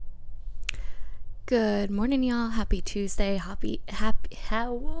Good morning, y'all. Happy Tuesday.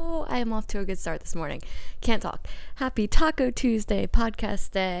 Whoa, I am off to a good start this morning. Can't talk. Happy Taco Tuesday,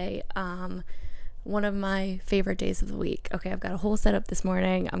 podcast day. One of my favorite days of the week. Okay, I've got a whole setup this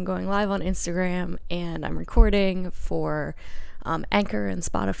morning. I'm going live on Instagram and I'm recording for Anchor and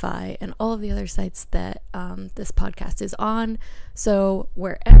Spotify and all of the other sites that this podcast is on. So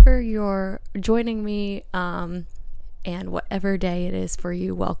wherever you're joining me, and whatever day it is for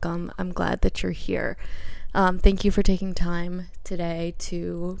you, welcome. I'm glad that you're here. Thank you for taking time today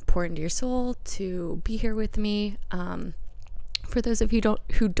to pour into your soul, to be here with me. For those of you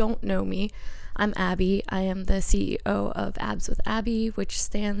who don't know me, I'm Abby. I am the CEO of Abs with Abby, which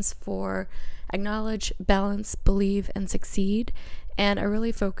stands for Acknowledge, Balance, Believe, and Succeed. And I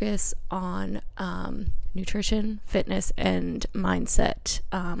really focus on nutrition, fitness, and mindset.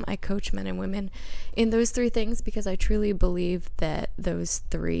 I coach men and women in those three things because I truly believe that those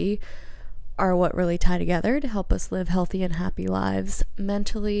three are what really tie together to help us live healthy and happy lives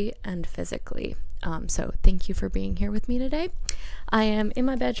mentally and physically. So thank you for being here with me today. I am in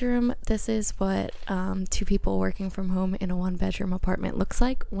my bedroom. This is what two people working from home in a one-bedroom apartment looks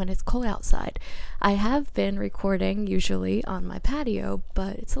like when it's cold outside. I have been recording usually on my patio,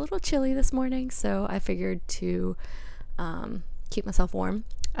 but it's a little chilly this morning, so I figured to keep myself warm,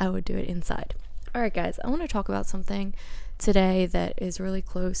 I would do it inside. All right, guys, I want to talk about something today that is really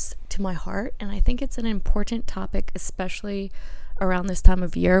close to my heart, and I think it's an important topic, especially around this time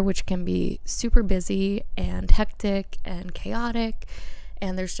of year, which can be super busy and hectic and chaotic,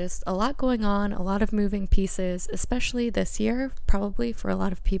 and there's just a lot going on, a lot of moving pieces, especially this year, probably for a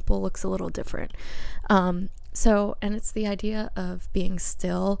lot of people looks a little different. And it's the idea of being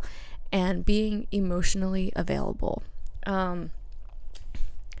still and being emotionally available. Guys,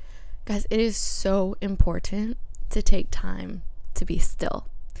 it is so important to take time to be still.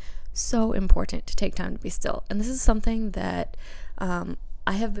 So important to take time to be still. And this is something that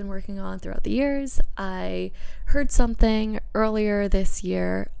I have been working on throughout the years. I heard something earlier this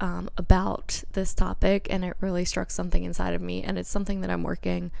year about this topic, and it really struck something inside of me, and it's something that I'm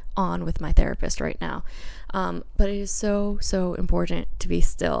working on with my therapist right now. But it is so, so important to be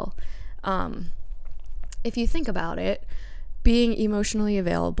still. If you think about it, being emotionally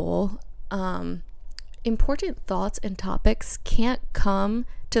available, important thoughts and topics can't come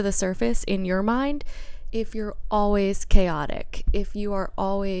to the surface in your mind if you're always chaotic, if you are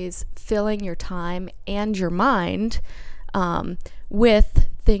always filling your time and your mind with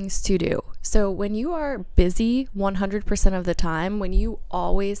things to do. So when you are busy 100% of the time, when you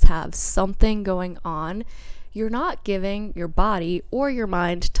always have something going on, you're not giving your body or your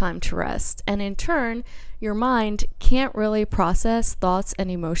mind time to rest. And in turn, your mind can't really process thoughts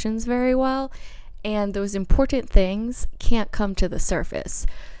and emotions very well, and those important things can't come to the surface.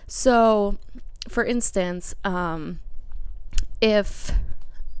 So for instance, I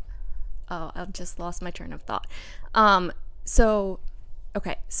just lost my train of thought. So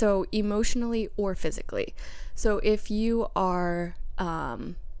emotionally or physically. So if you are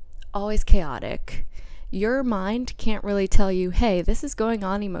always chaotic, your mind can't really tell you, hey, this is going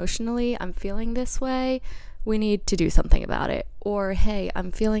on emotionally. I'm feeling this way. We need to do something about it. Or, hey,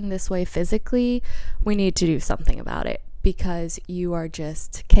 I'm feeling this way physically. We need to do something about it. Because you are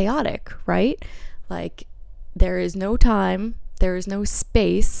just chaotic, right? Like there is no time, there is no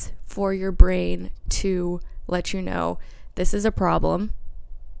space for your brain to let you know this is a problem.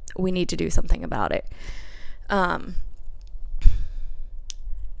 We need to do something about it.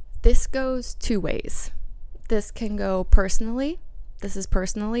 This goes two ways. This can go personally. This is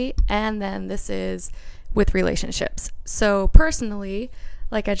personally, and then this is with relationships. So personally,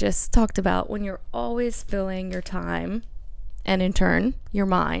 like I just talked about, when you're always filling your time and in turn your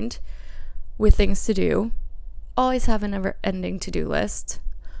mind with things to do, always have a never-ending to-do list,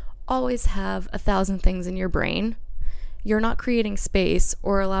 always have 1,000 things in your brain, you're not creating space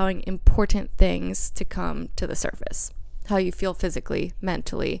or allowing important things to come to the surface. How you feel physically,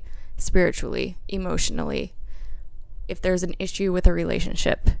 mentally, spiritually, emotionally, if there's an issue with a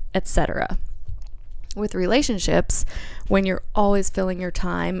relationship, etc. With relationships, when you're always filling your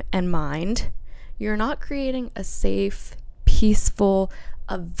time and mind, you're not creating a safe, peaceful,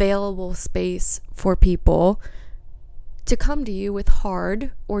 available space for people to come to you with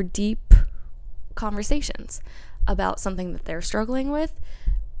hard or deep conversations about something that they're struggling with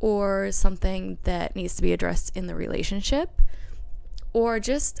or something that needs to be addressed in the relationship, or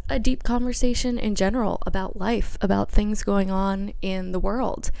just a deep conversation in general about life, about things going on in the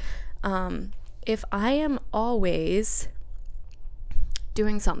world. If I am always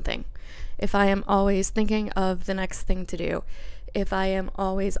doing something, if I am always thinking of the next thing to do, if I am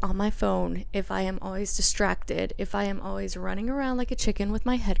always on my phone, if I am always distracted, if I am always running around like a chicken with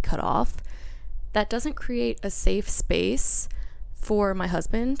my head cut off, that doesn't create a safe space for my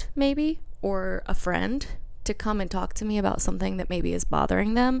husband, maybe, or a friend to come and talk to me about something that maybe is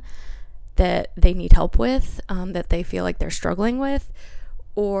bothering them, that they need help with, that they feel like they're struggling with,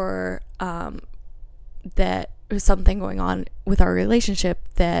 or that there's something going on with our relationship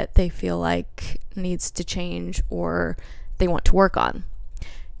that they feel like needs to change or they want to work on.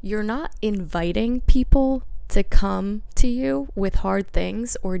 You're not inviting people to come to you with hard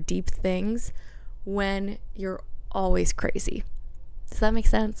things or deep things when you're always crazy. Does that make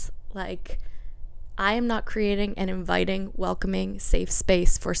sense? Like, I am not creating an inviting, welcoming, safe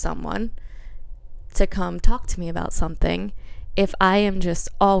space for someone to come talk to me about something if I am just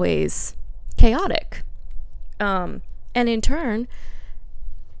always chaotic. And in turn,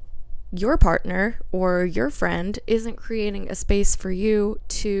 your partner or your friend isn't creating a space for you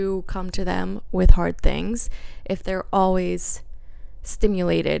to come to them with hard things if they're always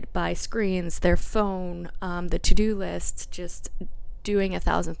stimulated by screens, their phone, the to-do list, just doing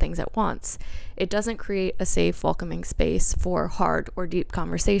 1,000 things at once. It doesn't create a safe, welcoming space for hard or deep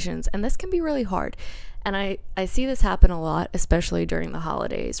conversations. And this can be really hard. And I see this happen a lot, especially during the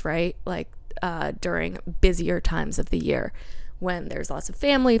holidays, right? Like during busier times of the year, when there's lots of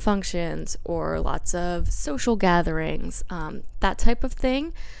family functions or lots of social gatherings, that type of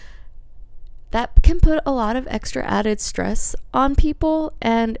thing, that can put a lot of extra added stress on people.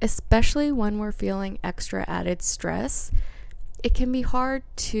 And especially when we're feeling extra added stress, it can be hard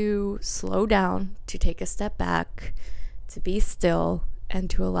to slow down, to take a step back, to be still, and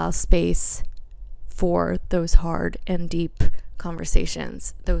to allow space for those hard and deep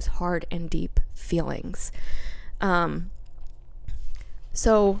conversations, those hard and deep feelings.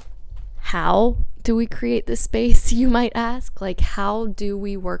 So how do we create this space, you might ask? Like, how do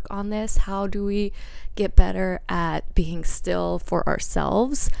we work on this? How do we get better at being still for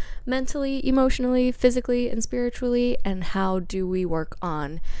ourselves, mentally, emotionally, physically, and spiritually? And how do we work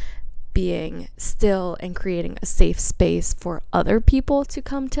on being still and creating a safe space for other people to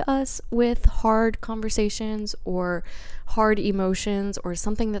come to us with hard conversations or hard emotions or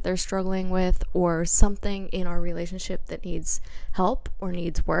something that they're struggling with or something in our relationship that needs help or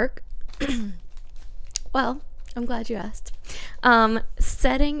needs work? Well, I'm glad you asked.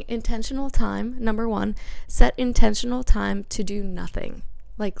 Setting intentional time, number one, set intentional time to do nothing.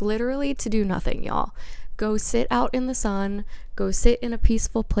 Like literally to do nothing, y'all. Go sit out in the sun, go sit in a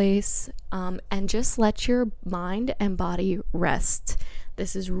peaceful place, and just let your mind and body rest.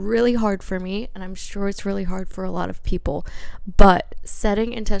 This is really hard for me, and I'm sure it's really hard for a lot of people, but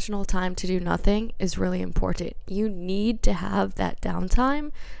setting intentional time to do nothing is really important. You need to have that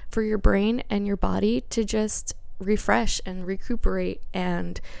downtime for your brain and your body to just refresh and recuperate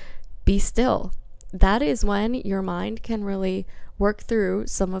and be still. That is when your mind can really work through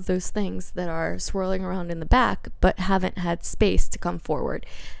some of those things that are swirling around in the back but haven't had space to come forward.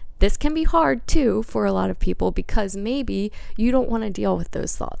 This can be hard too for a lot of people because maybe you don't want to deal with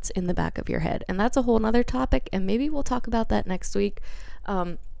those thoughts in the back of your head. And that's a whole nother topic, and maybe we'll talk about that next week.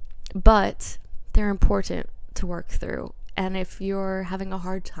 But they're important to work through. And if you're having a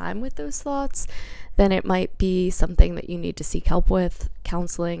hard time with those thoughts, then it might be something that you need to seek help with,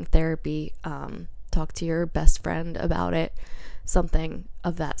 counseling, therapy, talk to your best friend about it, something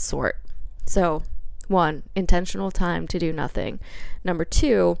of that sort. So, 1, intentional time to do nothing. Number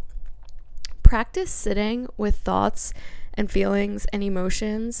 2, practice sitting with thoughts and feelings and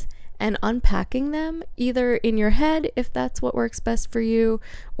emotions and unpacking them either in your head, if that's what works best for you,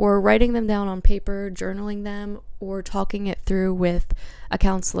 or writing them down on paper, journaling them, or talking it through with a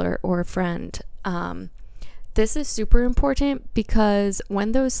counselor or a friend. This is super important because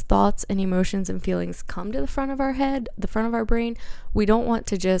when those thoughts and emotions and feelings come to the front of our head, the front of our brain, we don't want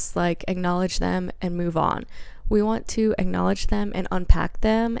to just like acknowledge them and move on. We want to acknowledge them and unpack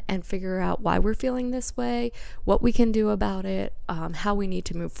them and figure out why we're feeling this way, what we can do about it, how we need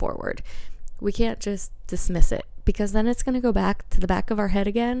to move forward. We can't just dismiss it because then it's going to go back to the back of our head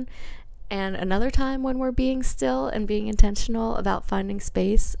again. And another time when we're being still and being intentional about finding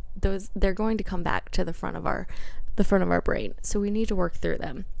space, they're going to come back to the front of our brain. So we need to work through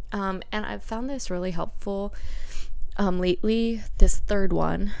them. And I've found this really helpful lately, this third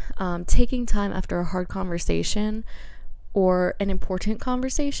one, taking time after a hard conversation or an important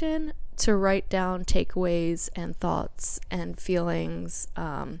conversation to write down takeaways and thoughts and feelings,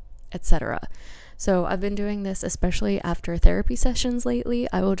 etc. So I've been doing this especially after therapy sessions lately.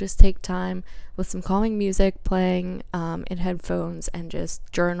 I will just take time with some calming music playing in headphones and just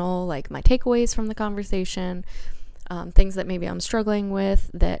journal like my takeaways from the conversation, things that maybe I'm struggling with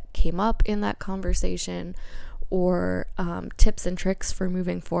that came up in that conversation, or tips and tricks for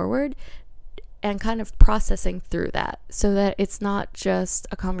moving forward, and kind of processing through that so that it's not just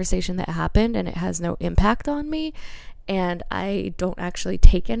a conversation that happened and it has no impact on me and I don't actually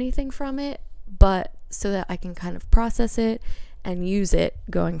take anything from it, but so that I can kind of process it and use it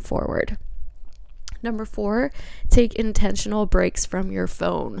going forward. Number 4, take intentional breaks from your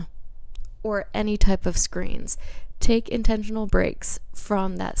phone or any type of screens. Take intentional breaks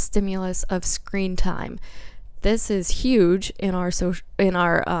from that stimulus of screen time. This is huge in our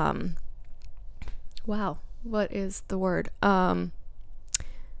wow, what is the word? Not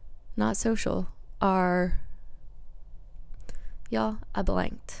social. Y'all, I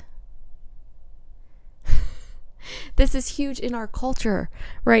blanked. This is huge in our culture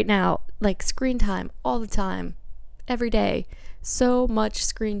right now, like screen time all the time, every day. So much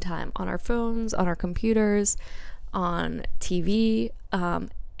screen time on our phones, on our computers, on TV,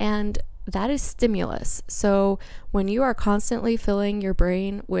 and that is stimulus. So when you are constantly filling your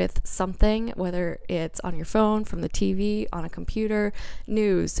brain with something, whether it's on your phone, from the TV, on a computer,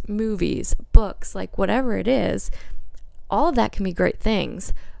 news, movies, books, like whatever it is, all of that can be great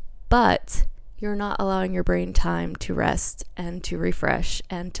things, but you're not allowing your brain time to rest and to refresh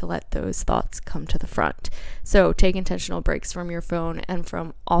and to let those thoughts come to the front. So take intentional breaks from your phone and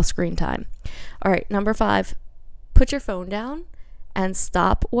from all screen time. All right, number 5, put your phone down and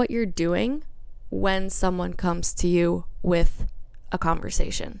stop what you're doing when someone comes to you with a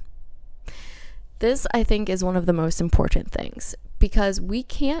conversation. This, I think, is one of the most important things, because we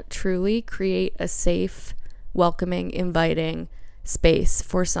can't truly create a safe, welcoming, inviting space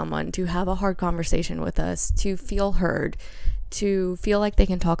for someone to have a hard conversation with us, to feel heard, to feel like they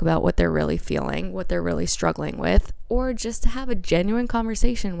can talk about what they're really feeling, what they're really struggling with, or just to have a genuine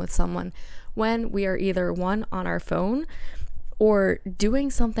conversation with someone when we are either one, on our phone, or doing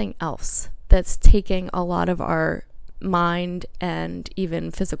something else that's taking a lot of our mind and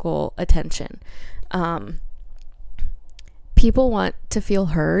even physical attention. People want to feel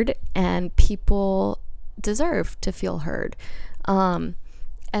heard, and people deserve to feel heard.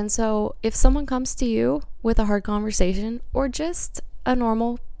 And so if someone comes to you with a hard conversation, or just a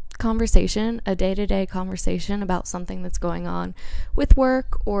normal conversation, a day-to-day conversation about something that's going on with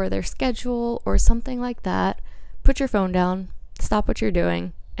work or their schedule or something like that, put your phone down, stop what you're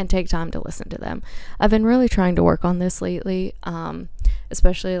doing, and take time to listen to them. I've been really trying to work on this lately,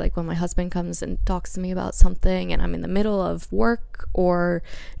 especially like when my husband comes and talks to me about something and I'm in the middle of work or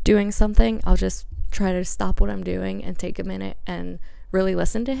doing something. I'll just try to stop what I'm doing and take a minute and really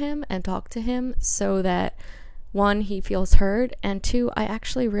listen to him and talk to him, so that 1, he feels heard, and 2, I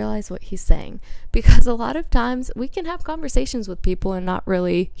actually realize what he's saying. Because a lot of times we can have conversations with people and not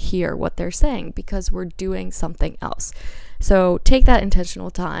really hear what they're saying because we're doing something else. So take that intentional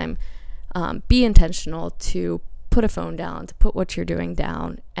time, be intentional to put a phone down, to put what you're doing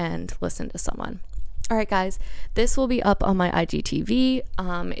down and listen to someone. All right, guys, this will be up on my IGTV.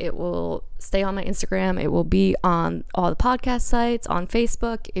 It will stay on my Instagram. It will be on all the podcast sites, on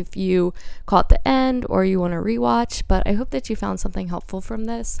Facebook if you caught the end or you want to rewatch. But I hope that you found something helpful from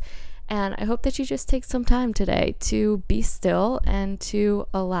this. And I hope that you just take some time today to be still and to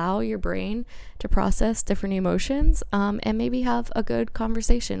allow your brain to process different emotions, and maybe have a good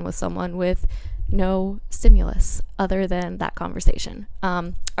conversation with someone with no stimulus other than that conversation.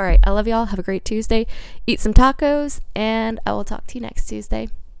 All right, I love y'all. Have a great Tuesday. Eat some tacos, and I will talk to you next Tuesday.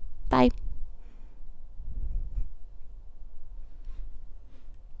 Bye.